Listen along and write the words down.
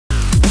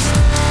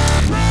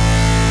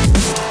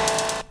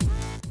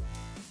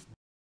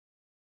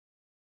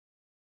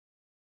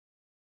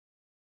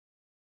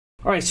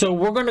All right, so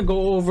we're going to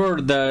go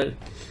over the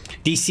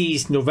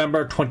DC's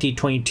November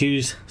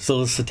 2022's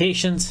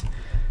solicitations.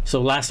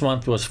 So last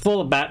month was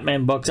full of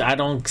Batman books. I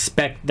don't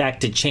expect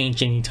that to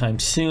change anytime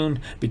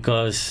soon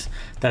because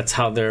that's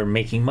how they're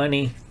making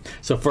money.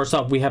 So first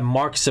off, we have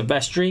Mark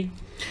Silvestri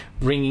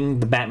bringing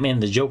the Batman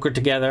and the Joker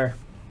together.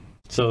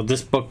 So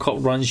this book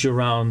runs you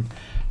around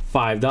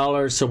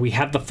 $5. So we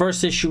have the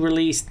first issue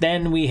released,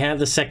 then we have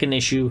the second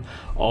issue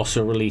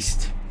also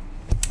released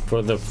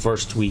for the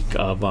first week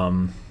of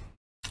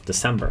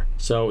December.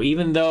 So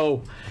even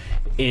though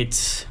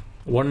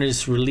one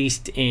is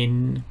released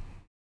in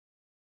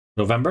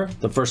November,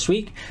 the first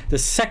week, the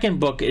second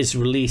book is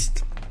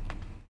released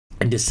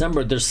in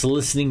December. They're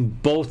soliciting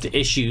both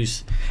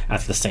issues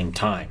at the same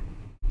time,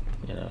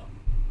 you know,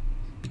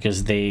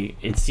 because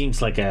it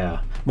seems like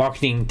a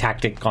marketing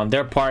tactic on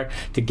their part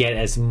to get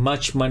as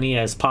much money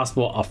as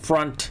possible up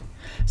front.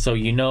 So,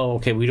 you know,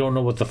 okay, we don't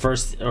know what the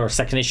first or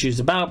second issue is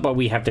about, but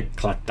we have to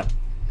collect them.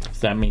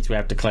 So that means we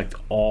have to collect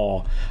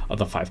all of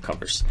the 5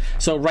 covers.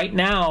 So right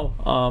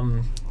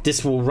now,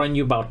 this will run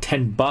you about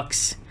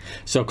 $10.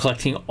 So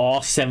collecting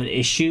all 7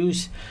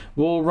 issues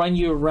will run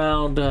you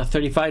around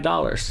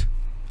 $35.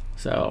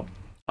 So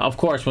of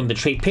course, when the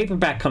trade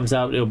paperback comes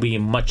out, it'll be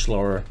much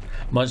lower,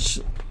 much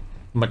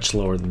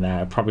lower than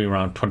that, probably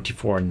around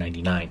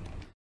 $24.99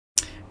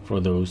 for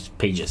those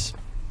pages.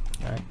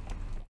 All right.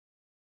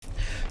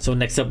 So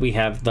next up, we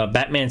have the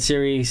Batman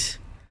series,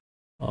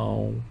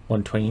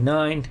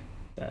 $129.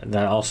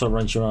 That also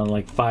runs you around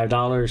like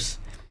 $5.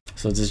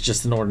 So this is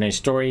just an ordinary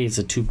story. It's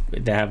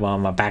they have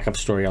a backup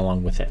story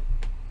along with it.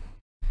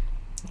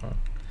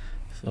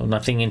 So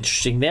nothing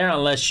interesting there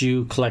unless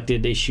you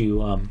collected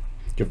issue.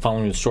 You're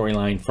following the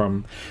storyline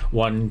from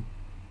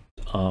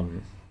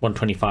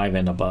 125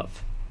 and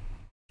above.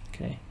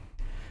 Okay.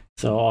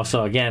 So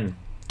also again,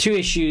 2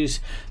 issues.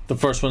 The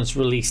first one's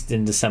released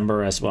in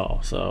December as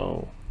well.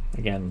 So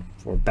again,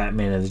 for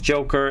Batman and the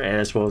Joker,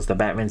 as well as the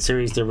Batman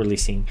series, they're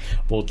releasing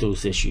both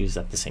those issues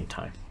at the same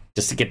time,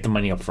 just to get the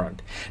money up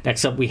front.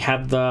 Next up, we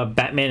have the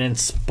Batman and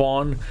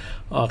Spawn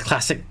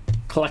Classic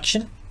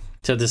Collection.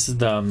 So this is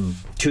the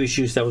 2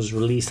 issues that was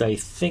released, I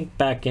think,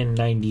 back in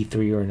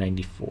 93 or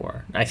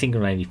 94. I think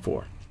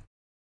 94.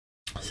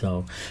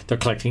 So they're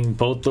collecting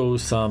both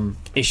those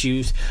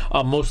issues.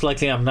 Most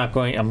likely, I'm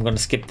going to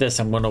skip this.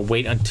 I'm going to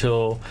wait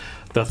until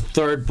the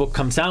 3rd book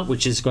comes out,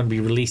 which is going to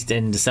be released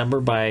in December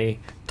by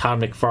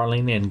Todd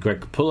McFarlane and Greg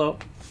Capullo.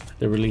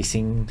 They're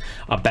releasing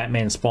a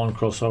Batman Spawn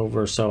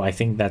crossover, so I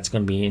think that's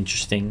going to be an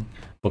interesting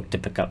book to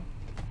pick up.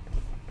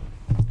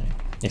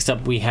 Next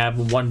up, we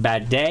have One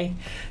Bad Day.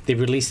 They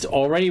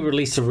already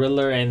released a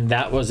Riddler, and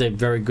that was a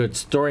very good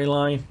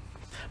storyline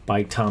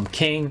by Tom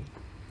King.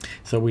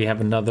 So we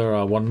have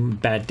another One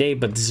Bad Day,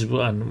 but this is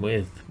one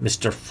with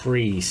Mr.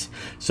 Freeze.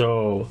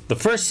 So the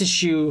first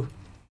issue,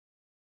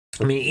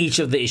 I mean, each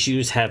of the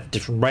issues have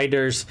different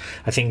writers.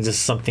 I think this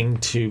is something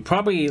to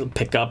probably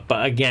pick up,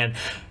 but again,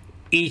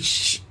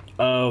 each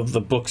of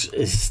the books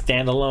is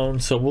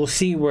standalone, so we'll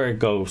see where it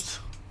goes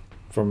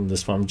from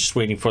this one. I'm just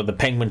waiting for the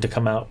Penguin to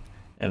come out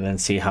and then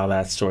see how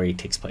that story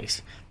takes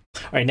place.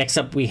 All right, next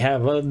up we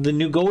have The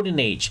New Golden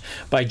Age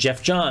by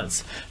Jeff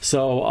Johns.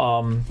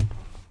 So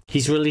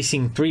he's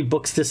releasing 3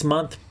 books this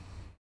month,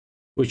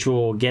 which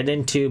we'll get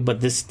into,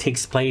 but this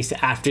takes place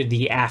after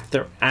the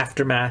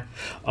aftermath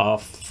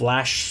of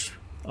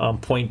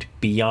Flashpoint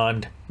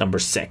Beyond number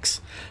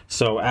 6.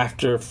 So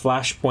after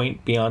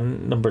Flashpoint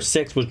Beyond number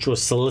 6, which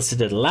was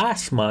solicited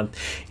last month,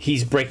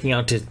 he's breaking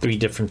out to 3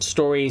 different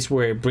stories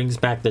where it brings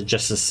back the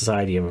Justice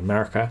Society of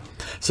America.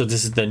 So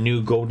this is the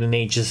New Golden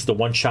Age. This is the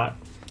one-shot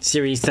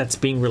series that's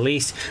being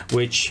released,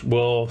 which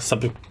will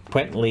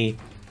subsequently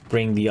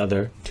bring the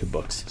other 2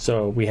 books.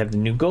 So we have the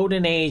New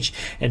Golden Age,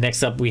 and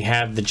next up we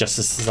have the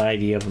Justice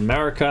Society of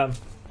America.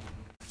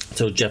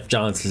 So Jeff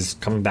Johns is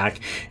coming back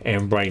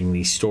and writing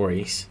these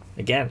stories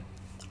again.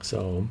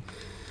 So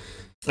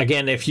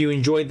again, if you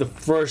enjoyed the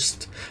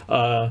first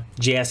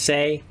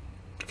JSA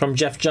from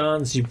Jeff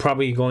Johns, you're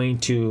probably going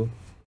to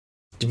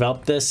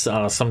develop this.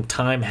 Some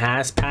time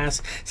has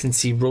passed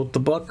since he wrote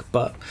the book,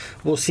 but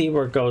we'll see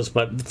where it goes.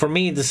 But for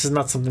me, this is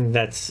not something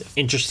that's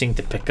interesting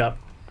to pick up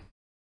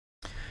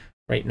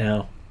right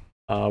now.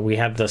 We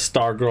have the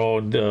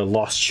Stargirl, the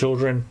Lost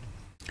Children.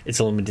 It's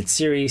a limited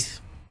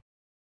series.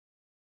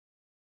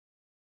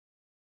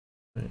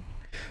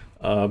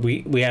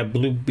 We have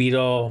Blue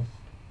Beetle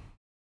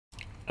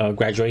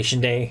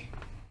Graduation Day,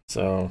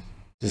 so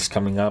this is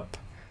coming up.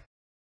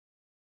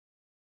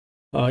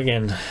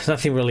 Again,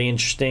 nothing really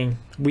interesting.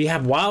 We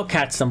have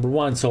Wildcats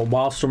 #1, so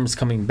Wildstorm is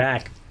coming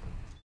back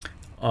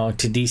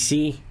to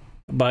DC.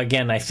 But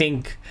again, I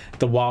think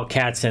the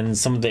Wildcats and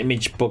some of the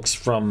Image books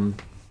from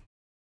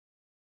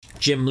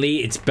Jim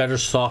Lee, it's better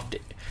served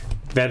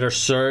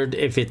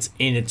if it's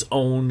in its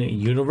own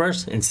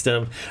universe instead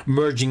of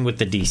merging with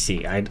the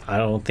DC. I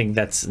don't think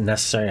that's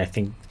necessary. I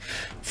think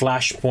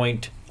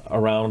Flashpoint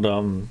around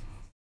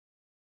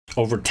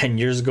over 10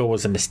 years ago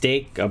was a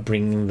mistake of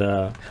bringing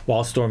the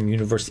Wildstorm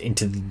universe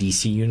into the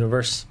DC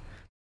universe.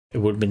 it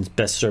would have been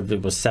best served if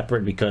it was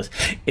separate, because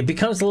it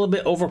becomes a little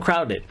bit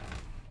overcrowded.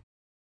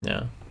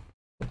 Yeah,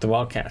 with the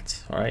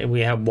Wildcats. All right,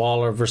 we have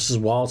Waller versus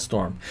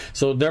Wildstorm.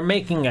 So they're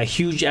making a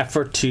huge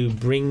effort to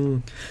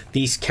bring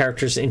these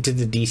characters into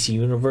the DC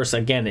universe.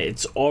 Again,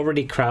 it's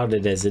already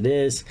crowded as it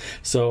is.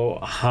 So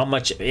how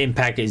much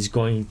impact is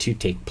going to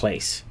take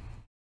place?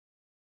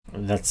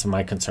 That's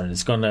my concern.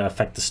 It's going to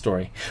affect the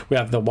story. We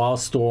have the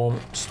Wildstorm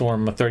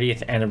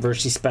 30th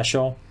anniversary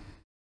special.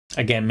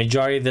 Again,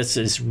 majority of this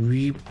is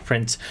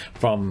reprints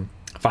from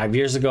 5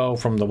 years ago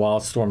from the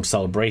Wildstorm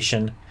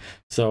celebration.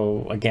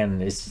 So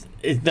again,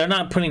 they're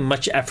not putting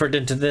much effort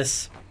into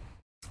this,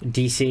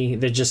 DC.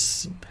 They're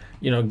just,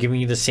 you know,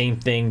 giving you the same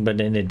thing but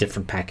in a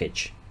different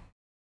package.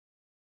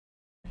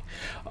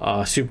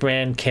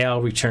 Superman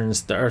Kale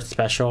returns the Earth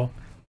special.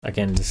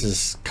 Again, this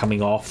is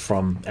coming off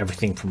from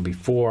everything from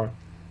before.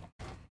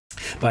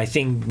 But I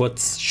think what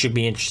should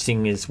be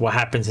interesting is what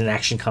happens in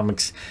Action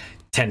Comics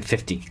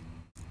 1050,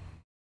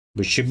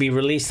 which should be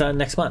released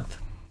next month.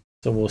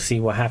 So we'll see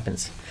what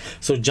happens.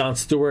 So John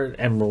Stewart,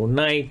 Emerald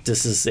Knight.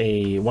 This is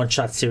a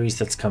one-shot series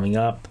that's coming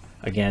up.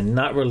 Again,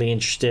 not really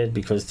interested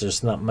because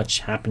there's not much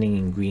happening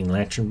in Green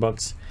Lantern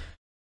books.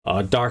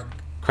 Dark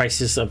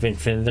Crisis of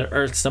Infinite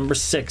Earths number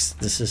 6.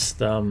 This is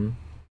the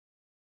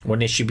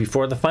one issue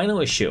before the final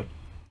issue.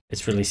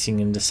 It's releasing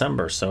in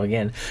December. So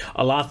again,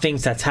 a lot of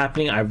things that's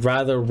happening. I'd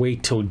rather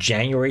wait till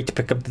January to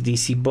pick up the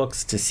DC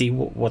books to see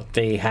what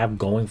they have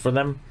going for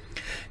them.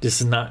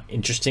 This is not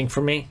interesting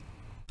for me.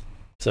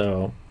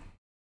 So,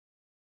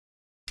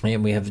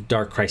 and we have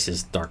Dark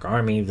Crisis, Dark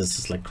Army. This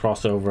is like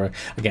crossover.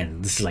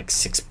 Again, this is like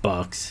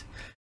 $6.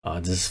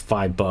 This is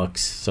 $5.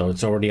 So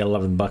it's already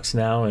 $11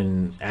 now,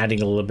 and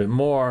adding a little bit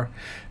more,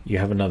 you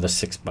have another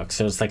 $6.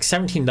 So it's like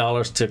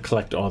 $17 to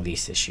collect all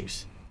these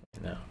issues.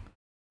 You know,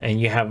 and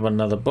you have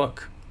another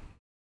book.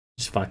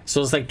 It's fine.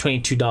 So it's like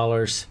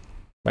 $22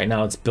 right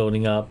now. It's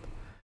building up.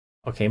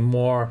 Okay,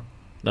 more.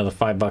 Another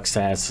 $5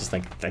 adds. It's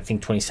like, I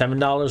think,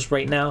 $27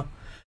 right now.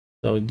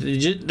 So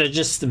they're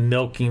just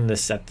milking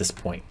this at this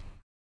point.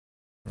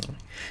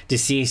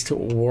 Deceased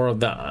War of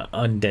the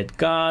Undead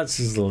Gods.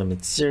 This is a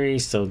limited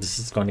series, so this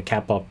is going to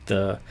cap up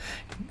the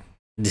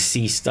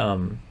Deceased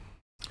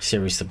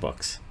series of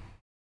books.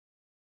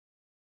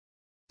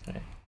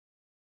 Okay.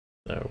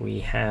 So we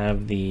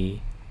have the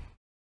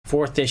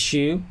 4th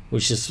issue,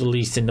 which is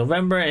released in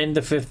November, and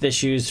the 5th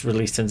issue is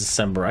released in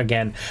December.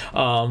 Again,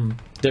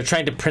 they're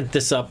trying to print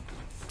this up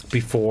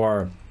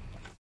before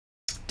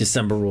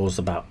December rolls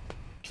about.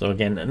 So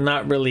again,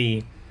 not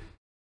really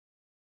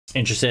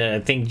interested. I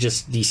think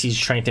just DC's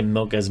trying to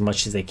milk as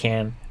much as they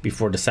can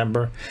before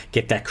December,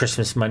 get that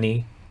Christmas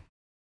money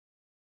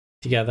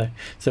together.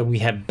 So we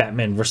have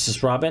Batman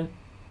versus Robin,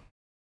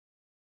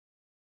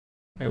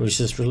 which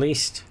is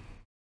released.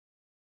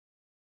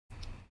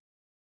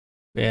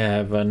 We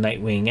have a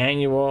Nightwing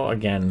annual.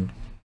 Again,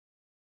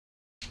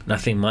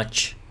 nothing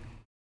much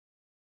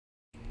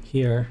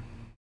here.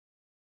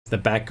 The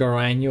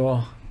Batgirl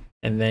annual,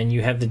 and then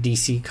you have the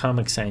DC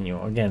Comics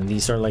annual. Again,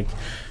 these are like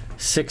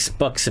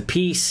 $6 a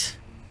piece.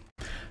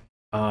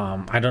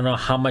 I don't know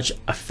how much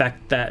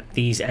effect that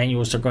these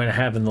annuals are going to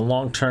have in the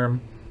long term,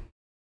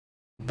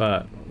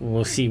 but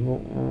we'll see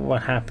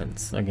what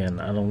happens. Again,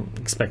 I don't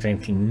expect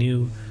anything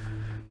new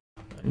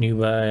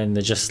in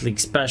the Justice League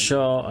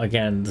special.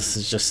 Again, this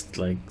is just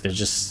like they're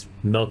just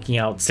milking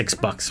out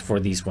 $6 for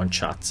these one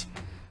shots.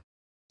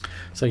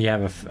 So you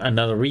have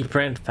another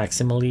reprint,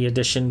 facsimile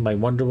edition by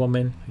Wonder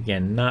Woman.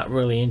 Again, not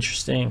really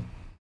interesting.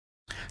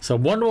 So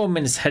Wonder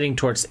Woman is heading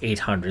towards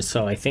 800.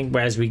 So I think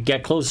as we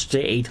get closer to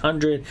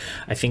 800,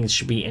 I think it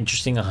should be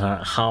interesting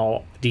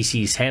how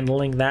DC is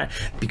handling that,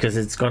 because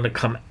it's going to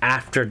come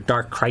after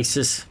Dark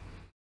Crisis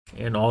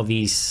and all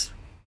these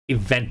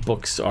event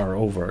books are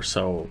over.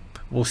 So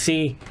we'll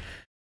see.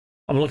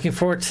 I'm looking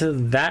forward to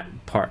that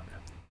part.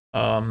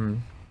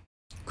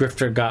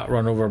 Grifter got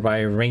run over by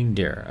a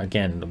reindeer.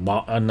 Again,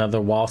 another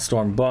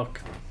Wildstorm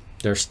book.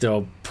 They're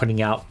still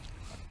putting out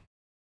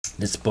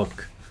this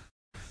book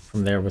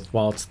from there with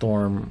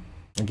Wildstorm.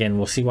 Again,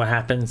 we'll see what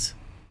happens.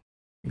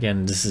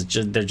 Again, this is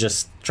just, they're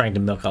just trying to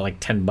milk out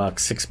like $10,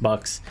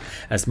 $6,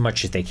 as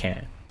much as they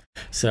can.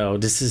 So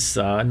this is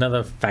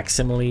another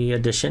facsimile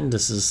edition.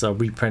 This is a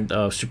reprint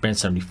of Superman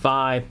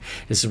 75.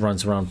 This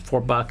runs around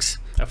 $4.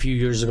 A few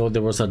years ago,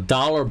 there was a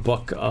 $1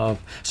 book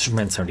of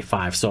Superman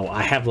 75. So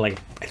I have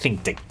like, I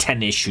think like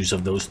 10 issues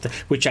of those,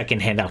 which I can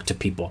hand out to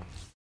people.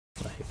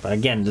 But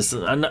again, this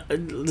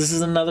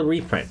is another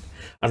reprint.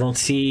 I don't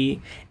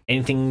see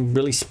anything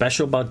really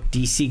special about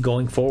DC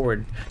going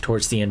forward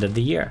towards the end of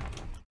the year.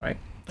 Right?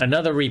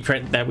 Another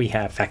reprint that we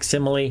have,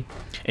 facsimile,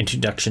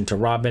 Introduction to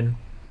Robin.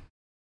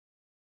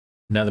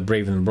 Another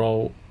Brave and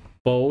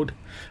Bold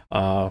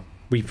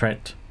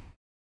reprint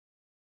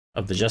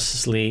of the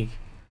Justice League.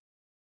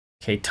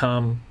 Okay,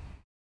 Tom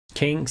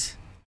King's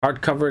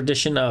hardcover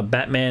edition of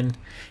Batman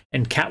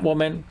and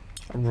Catwoman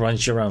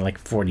runs you around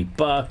like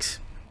 $40.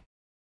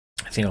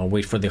 I think I'll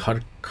wait for the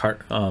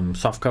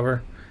soft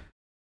cover.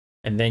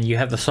 And then you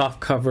have the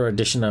soft cover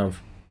edition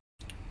of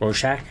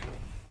Rorschach.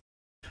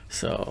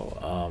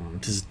 So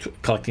this is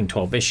collecting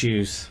 12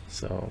 issues.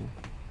 So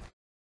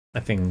I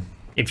think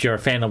if you're a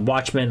fan of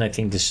Watchmen, I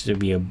think this should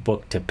be a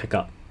book to pick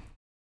up.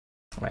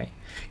 Right.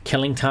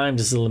 Killing Time,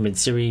 this is a limited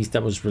series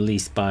that was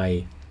released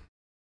by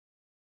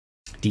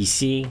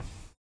DC.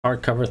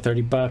 Hardcover,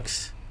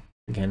 $30.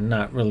 Again,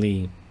 not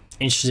really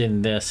interested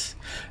in this.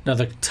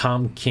 Another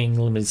Tom King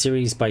limited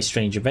series by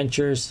Strange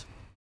Adventures,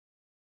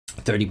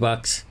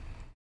 $30.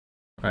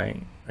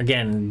 Right.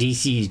 Again,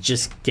 DC is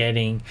just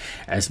getting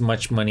as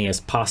much money as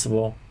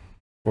possible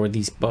for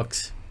these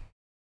books.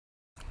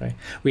 Right.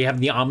 We have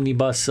the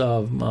omnibus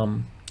of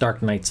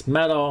Dark Knight's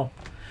Metal,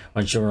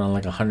 which are around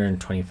like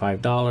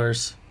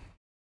 $125.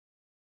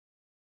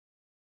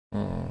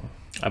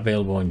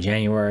 Available in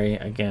January.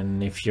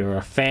 Again, if you're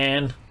a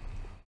fan,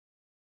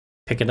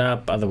 pick it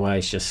up.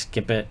 Otherwise, just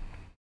skip it.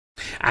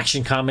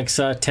 Action Comics,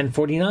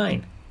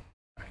 $10.49.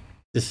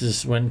 This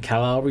is when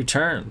Kal-El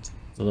returns.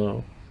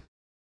 So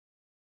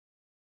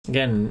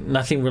again,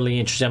 nothing really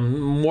interesting. I'm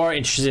more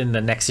interested in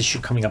the next issue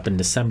coming up in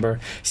December.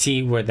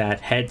 See where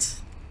that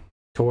heads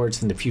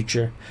towards in the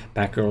future.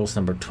 Batgirls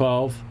number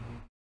 12.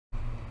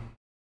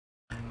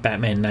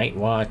 Batman Night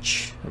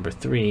Watch number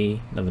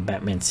 3. Another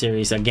Batman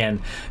series.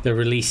 Again, they're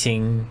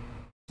releasing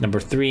number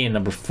 3 and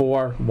number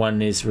 4.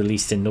 One is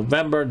released in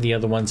November. The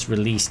other one's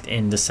released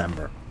in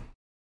December.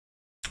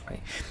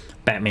 Right.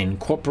 Batman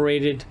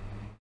Incorporated.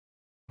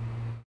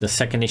 The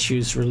second issue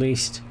is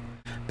released.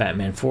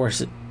 Batman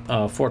Fortress.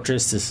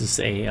 This is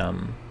a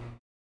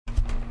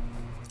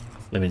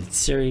limited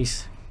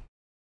series.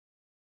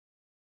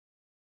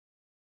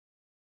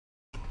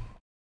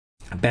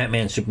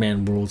 Batman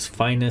Superman World's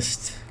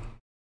Finest.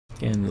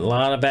 And a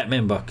lot of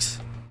Batman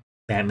books.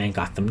 Batman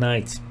Gotham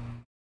Knights.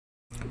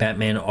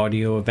 Batman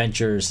Audio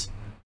Adventures.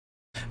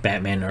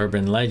 Batman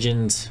Urban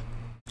Legends.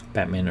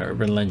 Batman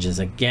Urban Legends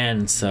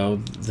again. So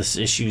this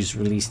issue is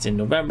released in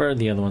November.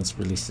 The other one's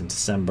released in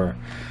December.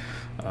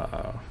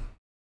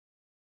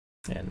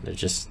 And they're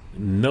just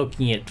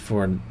milking it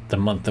for the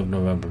month of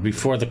November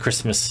before the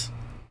Christmas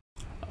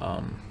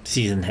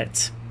season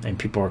hits and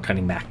people are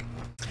cutting back.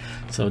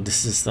 So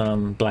this is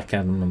Black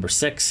Adam number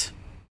 6.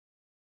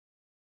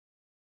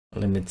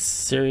 Limited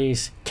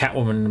series.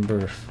 Catwoman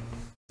number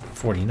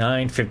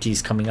 49. 50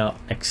 is coming out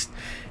next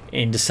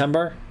in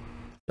December.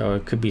 So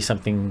it could be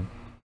something.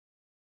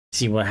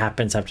 See what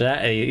happens after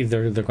that.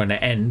 Either they're going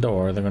to end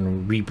or they're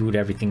going to reboot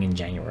everything in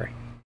January.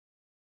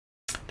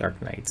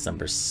 Dark Knights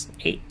number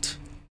 8.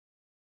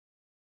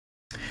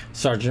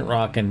 Sergeant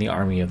Rock and the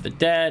Army of the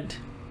Dead.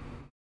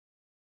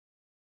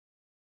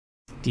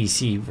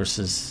 DC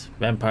versus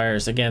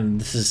Vampires. Again,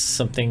 this is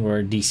something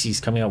where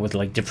DC's coming up with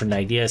like different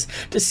ideas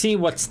to see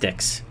what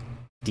sticks.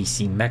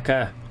 DC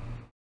Mecha.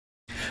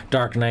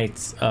 Dark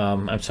Knights,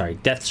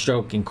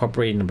 Deathstroke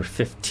Incorporated number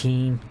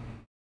 15.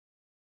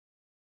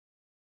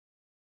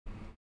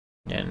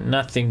 And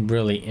nothing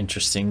really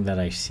interesting that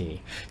I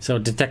see. So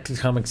Detective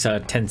Comics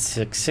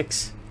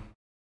 1066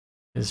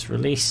 is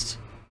released.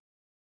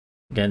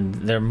 Again,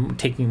 they're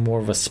taking more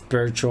of a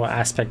spiritual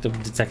aspect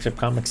of Detective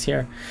Comics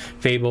here.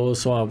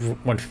 Fables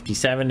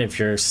 157. If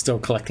you're still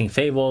collecting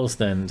Fables,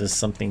 then this is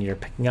something you're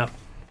picking up.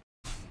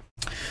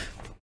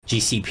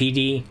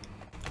 GCPD.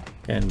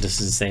 And this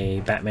is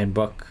a Batman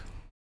book.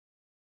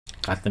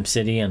 Gotham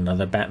City,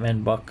 another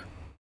Batman book.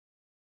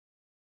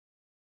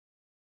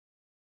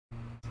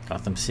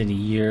 Gotham City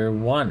Year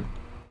 1.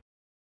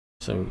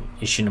 So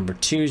issue number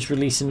 2 is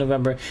released in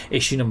November.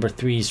 Issue number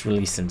 3 is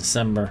released in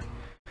December.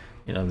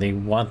 You know, they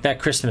want that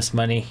Christmas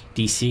money,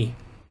 DC.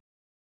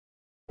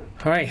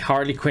 Alright,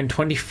 Harley Quinn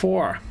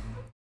 24.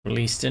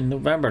 Released in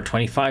November.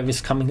 25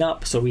 is coming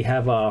up. So we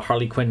have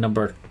Harley Quinn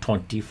number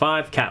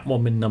 25,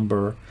 Catwoman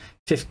number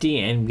 50,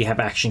 and we have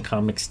Action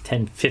Comics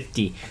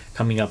 1050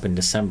 coming up in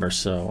December.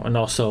 So, and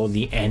also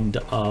the end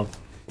of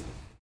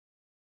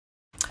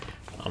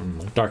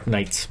Dark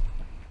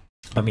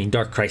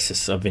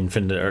Crisis of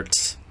Infinite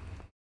Earths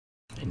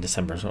in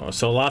December.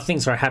 So a lot of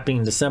things are happening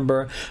in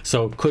December,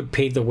 so could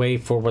pave the way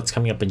for what's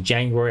coming up in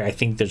January. I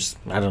think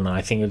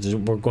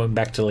we're going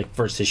back to like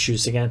first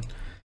issues again.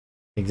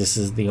 I think this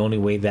is the only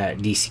way that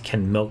DC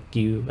can milk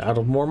you out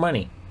of more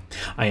money.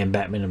 I Am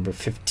Batman number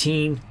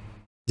 15.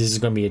 This is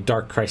going to be a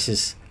Dark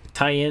Crisis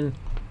tie-in.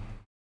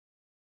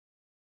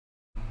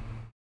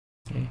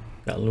 Okay.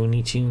 Got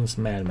Looney Tunes,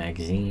 Mad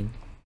Magazine.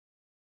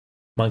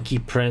 Monkey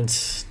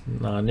Prince,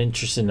 not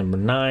interested. Number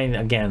 9.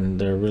 Again,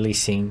 they're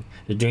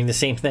doing the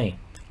same thing.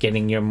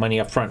 Getting your money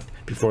up front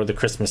before the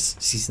Christmas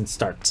season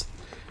starts.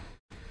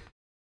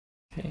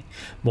 Okay.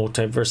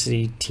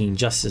 Multiversity, Teen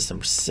Justice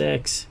number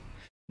 6.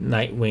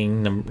 Nightwing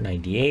number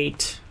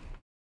 98.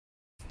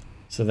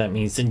 So that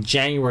means in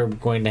January we're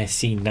going to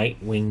see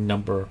Nightwing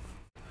number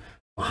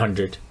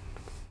 100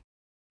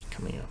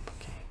 coming up.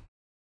 Okay.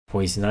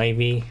 Poison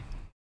Ivy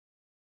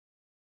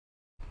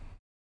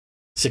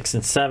 6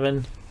 and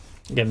 7.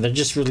 Again, they're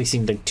just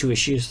releasing like 2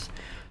 issues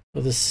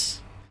of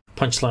this.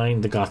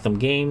 Punchline, the Gotham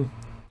Game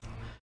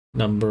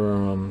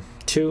number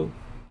 2.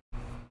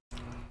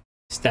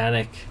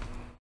 Static.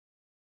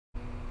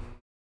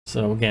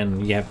 So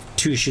again, you have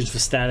 2 issues for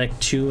Static,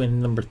 2 and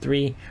number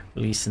 3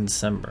 released in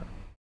December.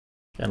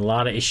 And a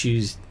lot of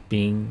issues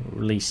being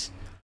released,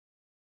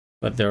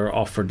 but they're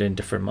offered in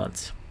different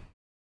months.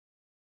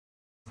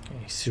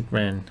 Okay,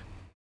 Superman,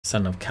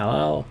 Son of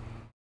Kal-El.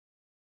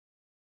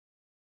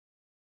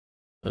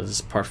 So this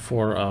is part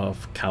 4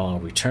 of Kal-El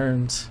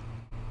Returns.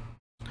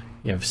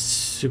 You have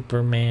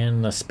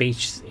Superman,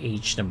 Space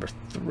Age number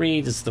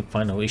 3. This is the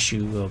final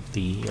issue of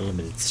the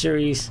limited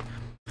series.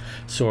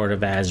 Sword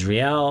of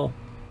Azrael.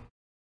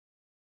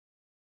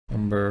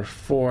 Number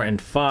 4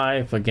 and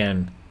 5.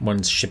 Again,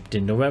 one's shipped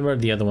in November,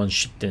 the other one's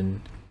shipped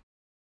in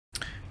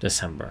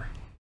December.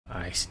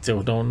 I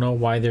still don't know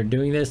why they're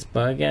doing this,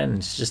 but again,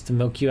 it's just to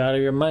milk you out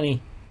of your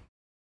money.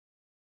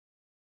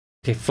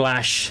 Okay,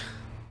 Flash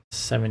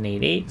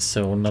 788.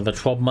 So another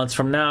 12 months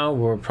from now,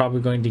 we're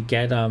probably going to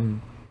get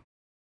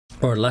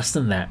or less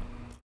than that.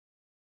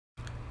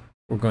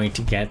 We're going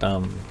to get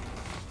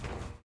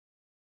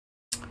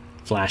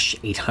Flash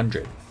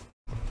 800.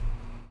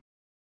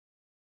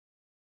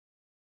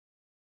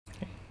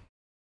 Okay.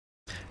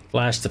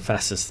 Flash, the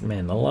fastest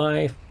man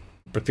alive.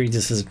 Number 3,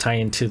 this is a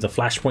tie-in to the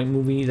Flashpoint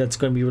movie that's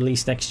going to be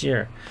released next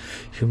year.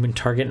 Human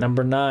Target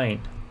number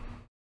 9,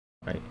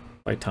 right,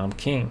 by Tom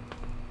King.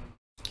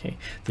 Okay,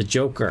 The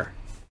Joker,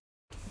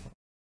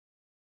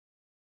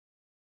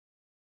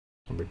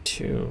 number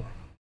 2.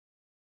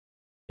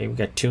 Okay, we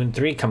got 2 and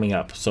 3 coming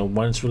up. So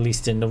one's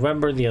released in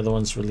November, the other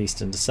one's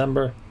released in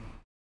December.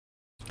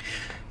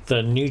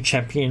 The new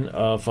champion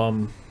of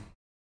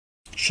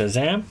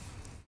Shazam,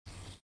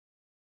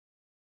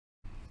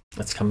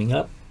 that's coming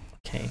up.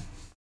 Okay.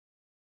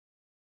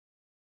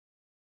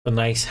 The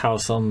Nice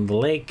House on the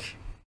Lake.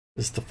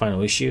 This is the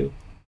final issue.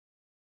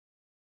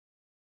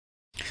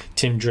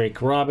 Tim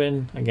Drake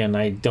Robin. Again,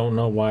 I don't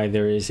know why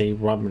there is a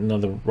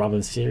another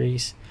Robin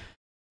series.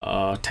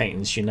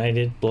 Titans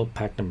United, Blood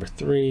Pack number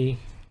 3.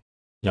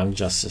 Young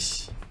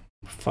Justice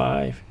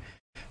 5.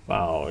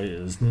 Wow,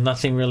 there's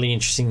nothing really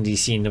interesting to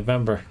see in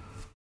November.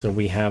 So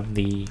we have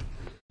the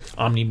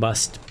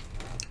Omnibus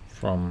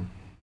from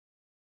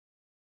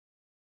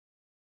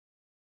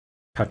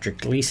Patrick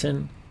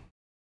Gleason.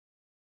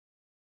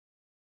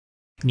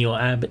 Neil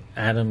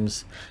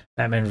Adams,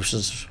 Batman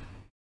vs.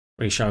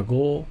 Ra's al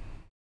Ghul.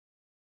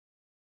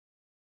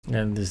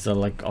 And these are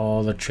like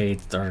all the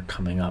trades that are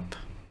coming up,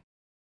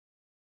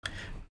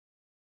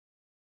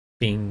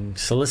 being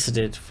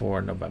solicited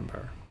for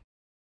November.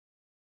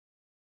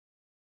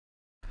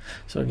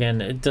 So again,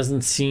 it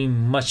doesn't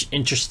seem much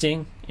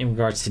interesting in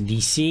regards to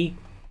DC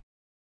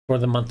for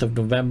the month of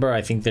November.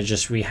 I think they're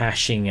just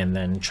rehashing and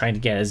then trying to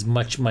get as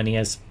much money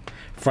as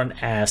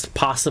front as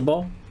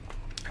possible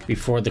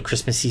before the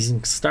Christmas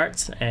season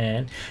starts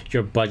and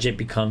your budget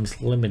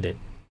becomes limited.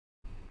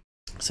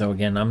 So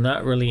again, I'm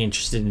not really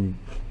interested in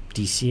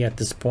DC at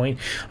this point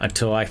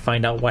until I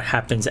find out what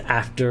happens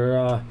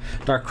after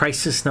Dark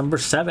Crisis number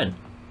 7.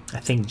 I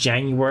think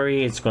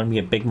January is going to be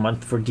a big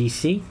month for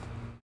DC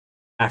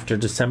after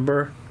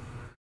December,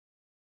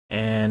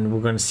 and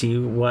we're going to see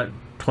what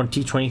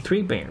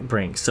 2023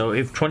 brings. So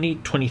if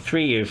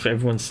 2023, if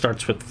everyone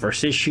starts with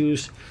first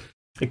issues,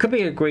 it could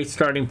be a great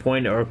starting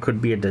point or it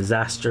could be a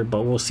disaster,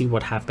 but we'll see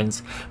what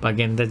happens. But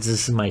again, this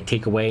is my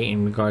takeaway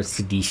in regards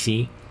to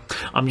DC.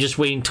 I'm just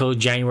waiting until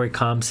January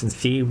comes and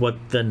see what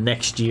the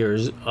next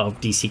year's of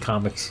DC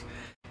Comics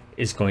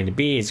is going to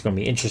be. It's going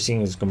to be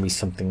interesting. It's going to be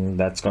something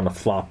that's going to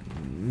flop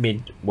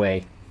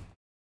midway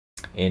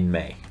in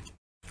May.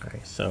 All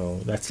right,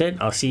 so that's it.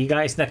 I'll see you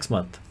guys next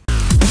month.